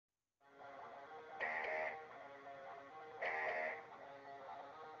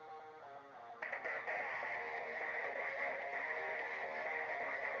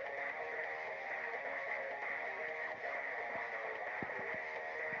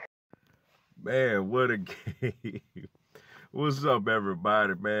Man, what a game. What's up,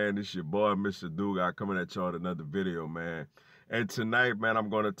 everybody, man? It's your boy, Mr. Duga, coming at y'all with another video, man. And tonight, man,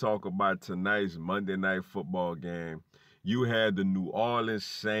 I'm going to talk about tonight's Monday Night Football game. You had the New Orleans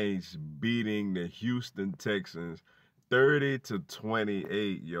Saints beating the Houston Texans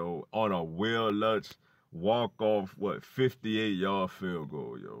 30-28, yo, on a Will Lutz walk-off, 58-yard field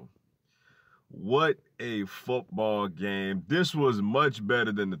goal, yo. What a football game. This was much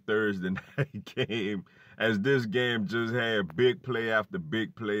better than the Thursday night game, as this game just had big play after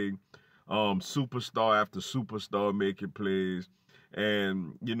big play, superstar after superstar making plays.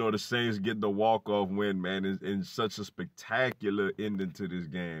 And, you know, the Saints get the walk-off win, man, in such a spectacular ending to this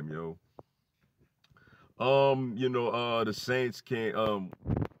game, yo. The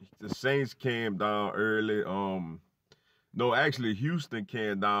Saints came down early. No, actually, Houston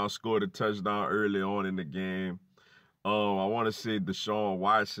came down, scored a touchdown early on in the game. I want to say Deshaun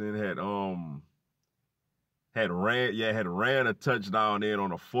Watson had ran a touchdown in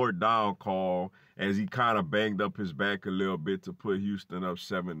on a 4th down call as he kind of banged up his back a little bit to put Houston up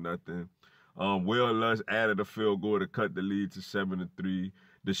 7-0. Will Lutz added a field goal to cut the lead to 7-3.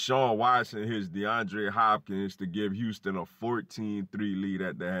 Deshaun Watson hits DeAndre Hopkins to give Houston a 14-3 lead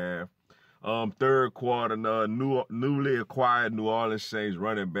at the half. Third quarter, newly acquired New Orleans Saints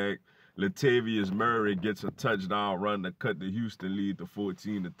running back Latavius Murray gets a touchdown run to cut the Houston lead to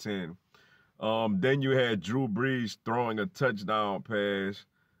 14-10. Then you had Drew Brees throwing a touchdown pass.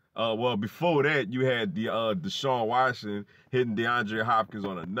 Before that, you had Deshaun Watson hitting DeAndre Hopkins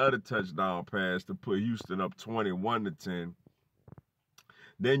on another touchdown pass to put Houston up 21-10.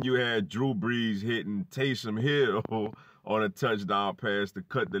 Then you had Drew Brees hitting Taysom Hill on a touchdown pass to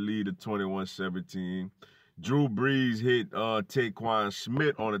cut the lead to 21-17. Drew Brees hit Taquan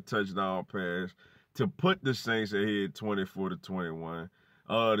Smith on a touchdown pass to put the Saints ahead 24-21.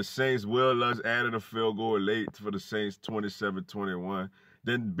 The Saints, Will Lutz added a field goal late for the Saints 27-21.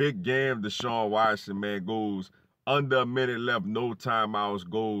 Then big game, Deshaun Watson, man, goes under a minute left, no timeouts,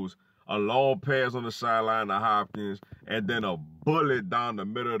 goes a long pass on the sideline to Hopkins, and then a bullet down the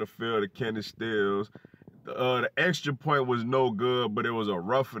middle of the field to Kenny Stills. The extra point was no good, but it was a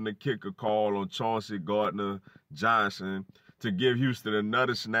roughing the kicker call on Chauncey Gardner-Johnson to give Houston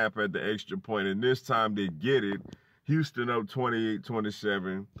another snap at the extra point, and this time they get it. Houston up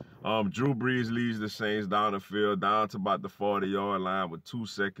 28-27. Drew Brees leads the Saints down the field, down to about the 40-yard line with 2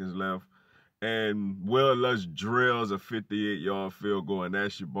 seconds left. And Will Lutz drills a 58-yard field goal, and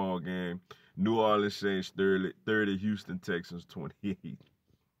that's your ball game. New Orleans Saints 30, Houston Texans 28.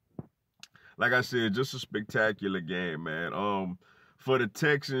 Like I said, just a spectacular game, man. For the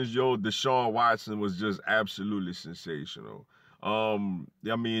Texans, yo, Deshaun Watson was just absolutely sensational. I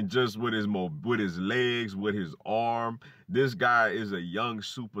mean, just with his legs, with his arm, this guy is a young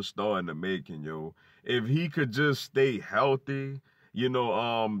superstar in the making, yo. If he could just stay healthy, you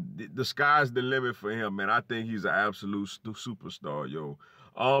know, the sky's the limit for him, man. I think he's an absolute superstar, yo.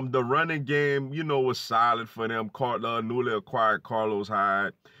 The running game, you know, was solid for them. Newly acquired Carlos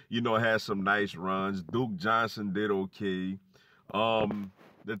Hyde, you know, had some nice runs. Duke Johnson did okay.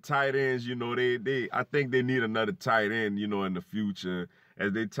 The tight ends, you know, I think they need another tight end, you know, in the future,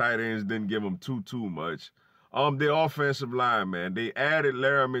 as their tight ends didn't give them too much. The offensive line, man, they added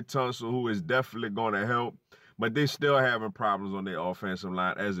Laramie Tunsil, who is definitely going to help, but they still having problems on their offensive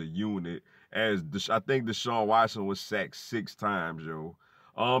line as a unit. I think Deshaun Watson was sacked 6 times, yo.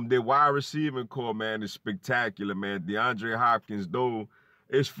 Their wide receiving core, man, is spectacular, man. DeAndre Hopkins, though,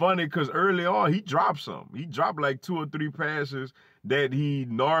 it's funny because early on, he dropped some. He dropped like 2 or 3 passes that he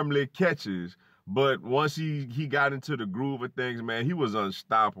normally catches. But once he got into the groove of things, man, he was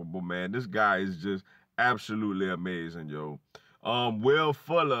unstoppable, man. This guy is just absolutely amazing, yo. Will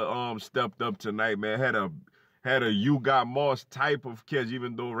Fuller stepped up tonight, man. Had a You Got Moss type of catch,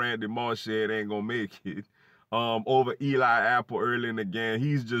 even though Randy Moss said ain't gonna make it. Over Eli Apple early in the game.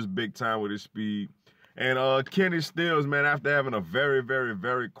 He's just big time with his speed. And Kenny Stills, man, after having a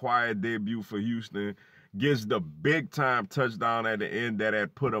very quiet debut for Houston, gets the big-time touchdown at the end that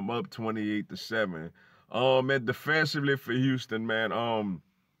had put him up 28-7. And defensively for Houston, man,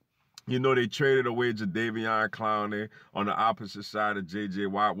 you know, they traded away Jadeveon Clowney on the opposite side of J.J.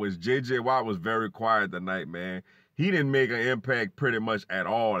 Watt, which J.J. Watt was very quiet tonight, man. He didn't make an impact pretty much at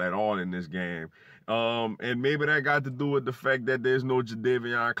all in this game. And maybe that got to do with the fact that there's no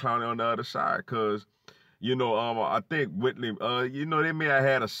Jadeveon Clowney on the other side, because you know, I think Whitney, you know, they may have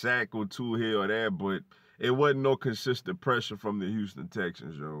had a sack or 2 here or there, but it wasn't no consistent pressure from the Houston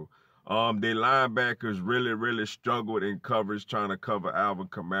Texans, yo. Their linebackers really struggled in coverage trying to cover Alvin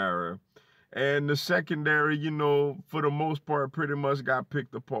Kamara. And the secondary, you know, for the most part, pretty much got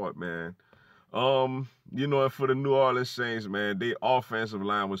picked apart, man. You know, and for the New Orleans Saints, man, their offensive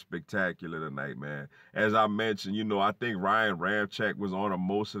line was spectacular tonight, man. As I mentioned, you know, I think Ryan Ramczyk was on him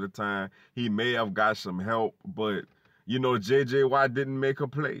most of the time. He may have got some help, but you know, J.J. Watt didn't make a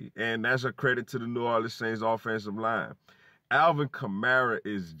play, and that's a credit to the New Orleans Saints offensive line. Alvin Kamara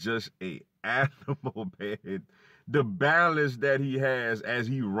is just a animal, man. The balance that he has as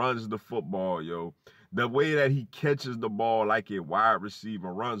he runs the football, yo. The way that he catches the ball like a wide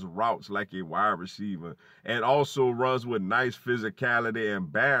receiver, runs routes like a wide receiver, and also runs with nice physicality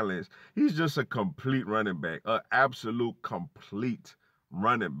and balance. He's just a complete running back, an absolute complete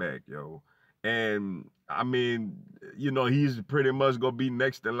running back, yo. And I mean, you know, he's pretty much gonna be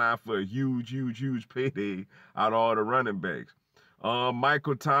next in line for a huge payday out of all the running backs.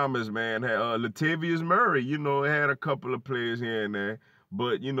 Michael Thomas, man, had Latavius Murray, you know, had a couple of plays here and there.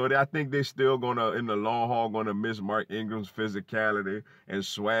 But, you know, I think they're still gonna, in the long haul, gonna miss Mark Ingram's physicality and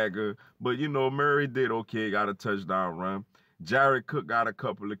swagger. But, you know, Murray did okay, got a touchdown run. Jared Cook got a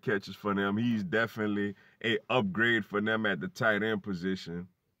couple of catches for them. He's definitely a upgrade for them at the tight end position.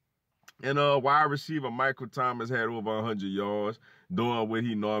 And wide receiver Michael Thomas had over 100 yards, doing what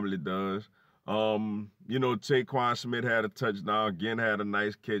he normally does. You know, Taquan Smith had a touchdown. Again, had a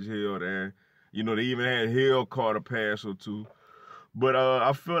nice catch here or there. You know, they even had Hill caught a pass or two. But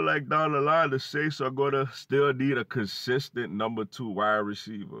I feel like down the line, the Saints are going to still need a consistent number 2 wide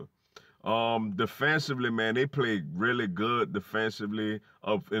receiver. Defensively, man, they played really good defensively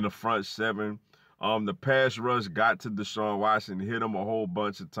up in the front 7. The pass rush got to Deshaun Watson, hit him a whole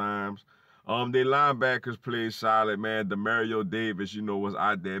bunch of times. Their linebackers played solid, man. Demario Davis, you know, was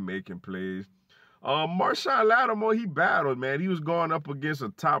out there making plays. Marshon Lattimore, he battled, man. He was going up against a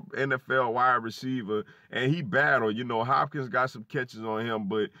top NFL wide receiver, and he battled. You know, Hopkins got some catches on him,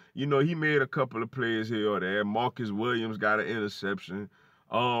 but, you know, he made a couple of plays here or there. Marcus Williams got an interception.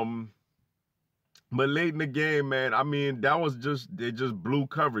 But late in the game, man, I mean, that was they just blew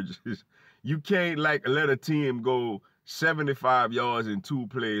coverages. You can't, like, let a team go 75 yards in 2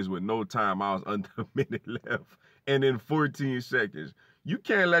 plays with no timeouts under a minute left and in 14 seconds. You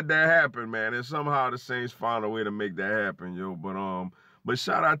can't let that happen, man. And somehow the Saints found a way to make that happen, yo. But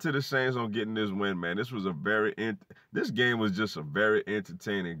shout out to the Saints on getting this win, man. This game was just a very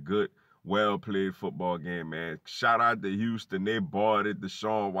entertaining, good, well-played football game, man. Shout out to Houston. They bought it.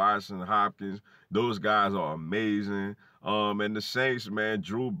 Deshaun Watson, Hopkins. Those guys are amazing. And the Saints, man,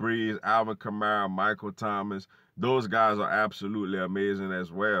 Drew Brees, Alvin Kamara, Michael Thomas, those guys are absolutely amazing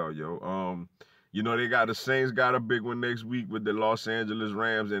as well, yo. You know, the Saints got a big one next week with the Los Angeles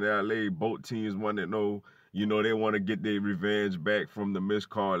Rams and LA. Both teams want to know, you know, they want to get their revenge back from the missed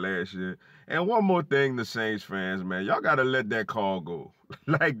call last year. And one more thing, the Saints fans, man, y'all got to let that call go.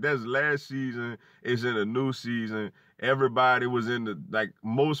 Like, that's last season. It's in a new season. Everybody was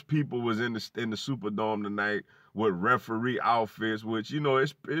most people was in the Superdome tonight with referee outfits, which, you know,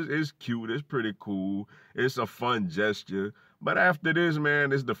 it's cute. It's pretty cool. It's a fun gesture. But after this,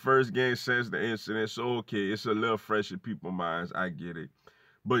 man, it's the first game since the incident. So, okay, it's a little fresh in people's minds. I get it.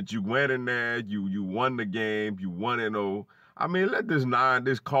 But you went in there. You won the game. You 1-0. I mean, let this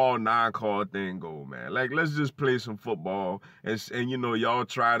non-call thing go, man. Like, let's just play some football. And you know, y'all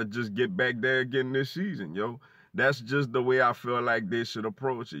try to just get back there again this season, yo. That's just the way I feel like they should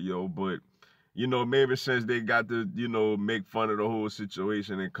approach it, yo. But, you know, maybe since they got to, you know, make fun of the whole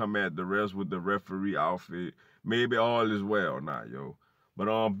situation and come at the rest with the referee outfit, maybe all is well now, yo.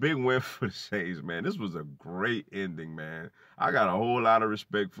 But big win for the Saints, man. This was a great ending, man. I got a whole lot of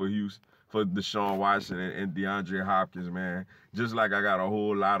respect for Deshaun Watson and DeAndre Hopkins, man. Just like I got a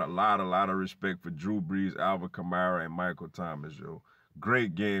whole lot of respect for Drew Brees, Alvin Kamara, and Michael Thomas, yo.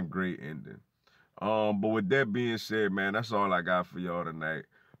 Great game, great ending. But with that being said, man, that's all I got for y'all tonight.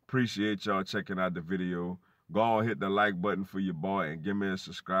 Appreciate y'all checking out the video. Go on, hit the like button for your boy and give me a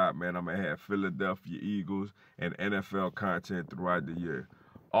subscribe, man. I'm going to have Philadelphia Eagles and NFL content throughout the year.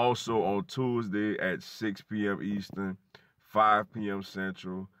 Also on Tuesday at 6 p.m. Eastern, 5 p.m.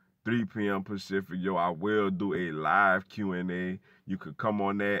 Central, 3 p.m. Pacific, yo, I will do a live Q&A. You could come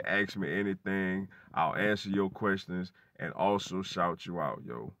on there, ask me anything. I'll answer your questions and also shout you out,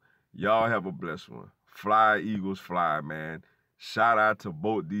 yo. Y'all have a blessed one. Fly, Eagles, fly, man. Shout out to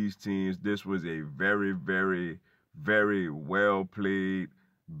both these teams. This was a very, very, very well played,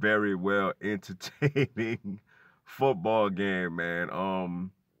 very well entertaining football game, man.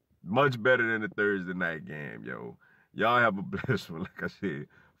 Much better than the Thursday night game, yo. Y'all have a blessed one. Like I said,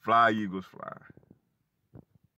 fly, Eagles, fly.